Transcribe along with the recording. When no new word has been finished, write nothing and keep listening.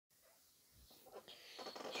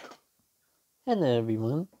Hello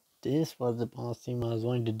everyone, this was the boss theme I was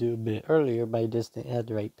going to do a bit earlier, but I just didn't have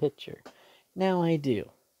the right picture. Now I do.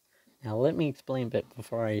 Now let me explain a bit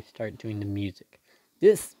before I start doing the music.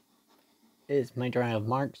 This is my drawing of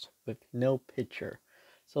Marx with no picture.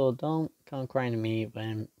 So don't come crying to me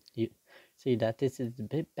when you see that this is a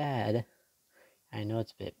bit bad. I know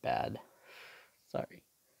it's a bit bad. Sorry.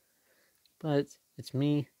 But it's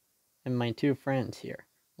me and my two friends here.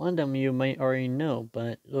 One of them you might already know,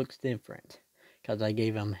 but looks different. Because I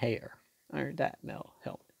gave him hair. Or that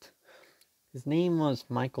helmet. His name was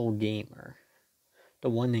Michael Gamer. The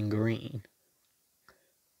one in green.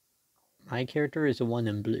 My character is the one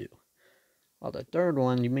in blue. While the third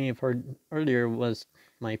one you may have heard earlier was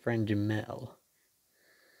my friend Jamel.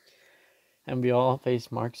 And we all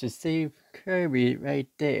face Marx to save Kirby right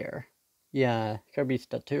there. Yeah, Kirby's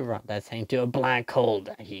the two-rod that's hanging to a black hole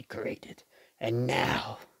that he created. And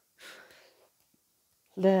now,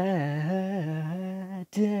 let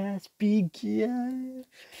us begin.